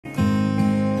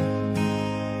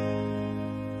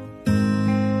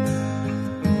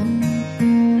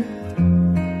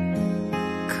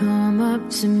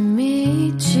to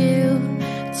meet you,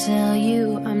 tell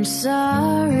you I'm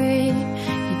sorry.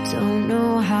 You don't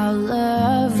know how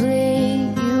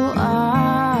lovely you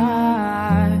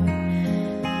are.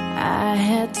 I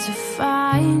had to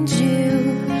find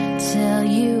you, tell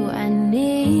you I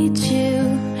need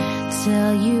you,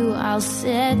 tell you I'll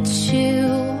set you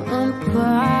apart.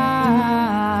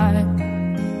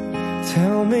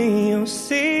 Tell me your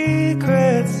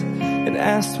secrets and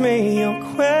ask me your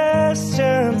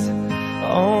questions.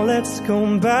 Oh, let's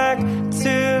go back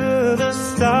to the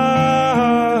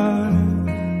start.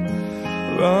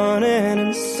 Running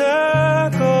in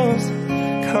circles,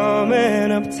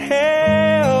 coming up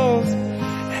tails,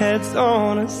 heads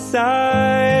on our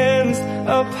sides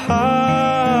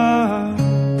apart.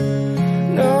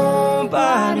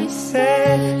 Nobody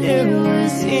said it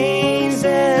was easy.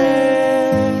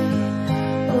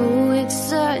 Oh, it's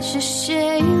such a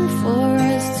shame for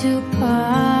us to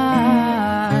part.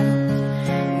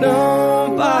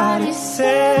 Nobody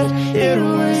said it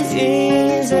was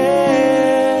easy.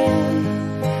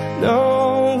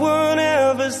 No one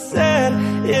ever said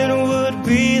it would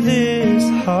be this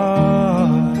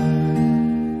hard.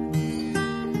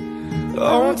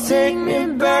 Oh, take me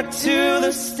back to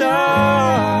the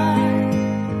start.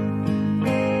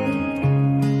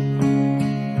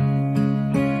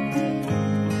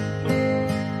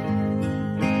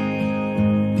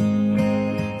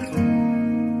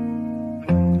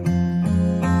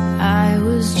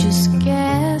 Just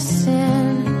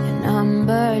guessing at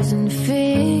numbers and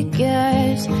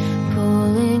figures,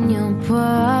 pulling your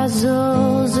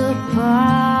puzzles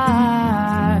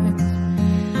apart.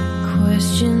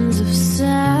 Questions of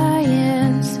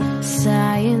science,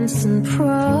 science and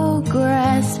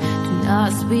progress do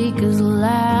not speak as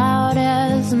loud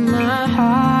as my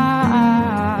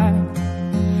heart.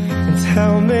 And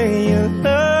tell me you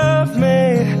love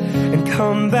me and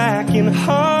come back and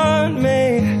haunt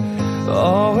me.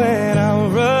 Oh, when I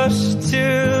rush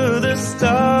to the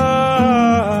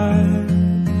start,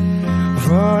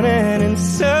 running in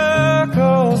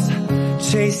circles,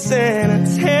 chasing our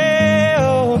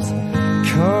tails,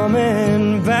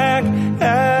 coming back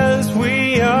as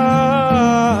we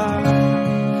are.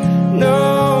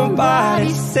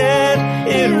 Nobody said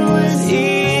it was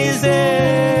easy.